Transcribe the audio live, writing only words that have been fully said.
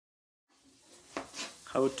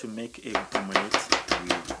How to make egg omelette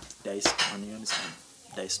with diced onions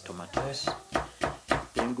and diced tomatoes.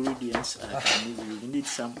 The ingredients are you need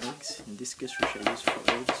some eggs. In this case we shall use 4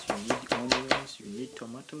 eggs. You need onions, you need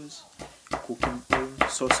tomatoes, cooking oil,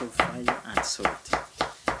 sauce of fire and salt.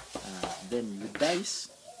 Then you dice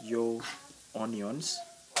your onions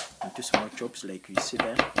into small chops like you see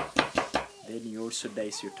there. Then you also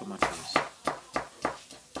dice your tomatoes.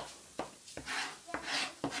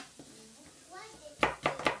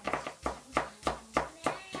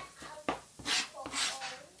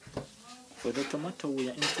 For the tomato, we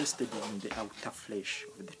are interested in the outer flesh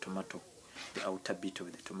of the tomato, the outer bit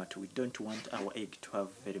of the tomato. We don't want our egg to have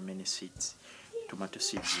very many seeds, tomato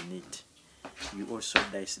seeds in it. You also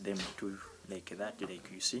dice them too, like that,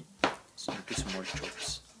 like you see, so into small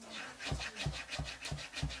chops.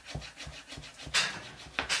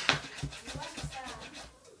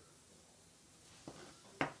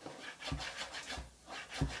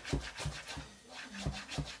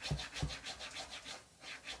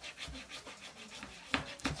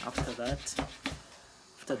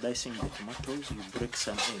 After dicing the tomatoes, you break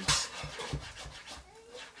some eggs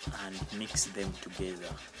and mix them together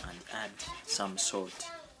and add some salt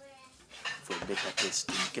for better taste.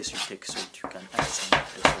 In case you take salt, you can add some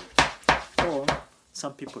extra salt. Or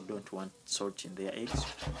some people don't want salt in their eggs,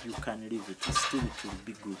 you can leave it. Still, it will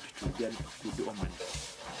be good. It will be a good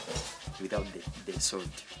omelette without the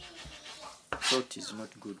salt. Salt is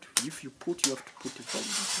not good. If you have to put very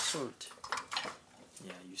little salt.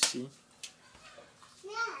 Yeah, you see.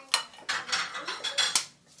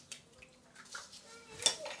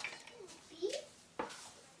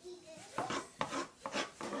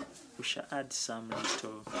 We shall add some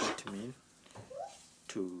little oatmeal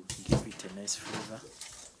to give it a nice flavor.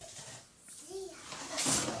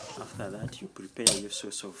 After that, you prepare your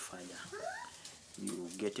sauce of fire. You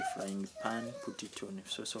get a frying pan, put it on a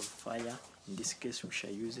sauce of fire. In this case, we shall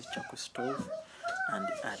use a charcoal stove and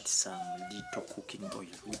add some little cooking oil.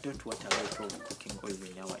 We don't want a lot of cooking oil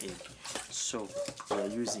in our egg, so we are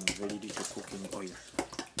using very little cooking oil.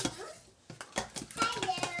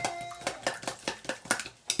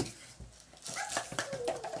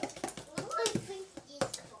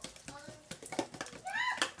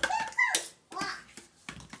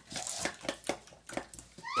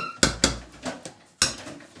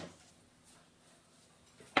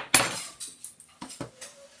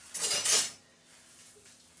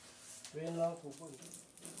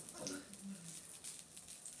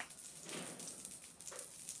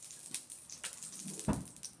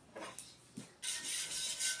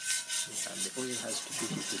 And the oil has to be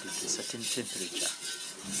heated at a certain temperature.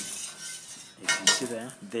 If you see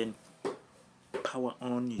there, then power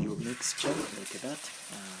on your mixture like that.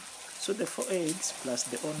 So the 4 eggs plus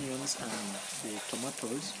the onions and the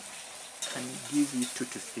tomatoes can give you 2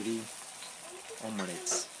 to 3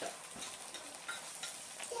 omelettes.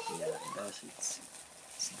 Yeah, that's it.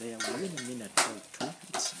 It's there. Within a minute or 2,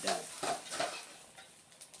 it's done.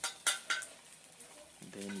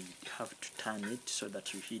 Then you have to turn it so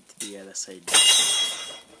that you hit the other side.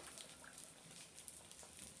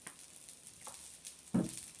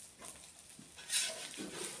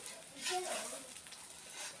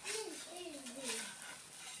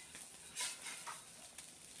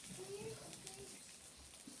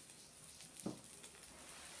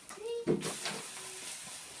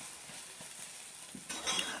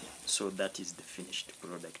 So that is the finished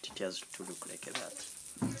product. It has to look like that.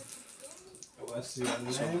 What's your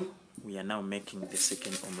name? So we are now making the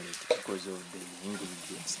second omelette because of the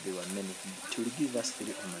ingredients. There were many. It will give us 3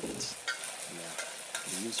 omelettes. Yeah,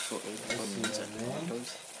 we use 4 eggs, onions and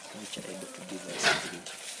tomatoes, which are able to give us 3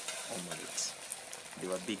 omelettes. They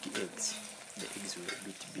were big eggs. The eggs were a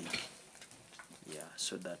bit big. Yeah,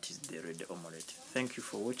 so that is the red omelette. Thank you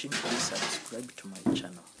for watching. Please subscribe to my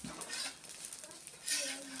channel.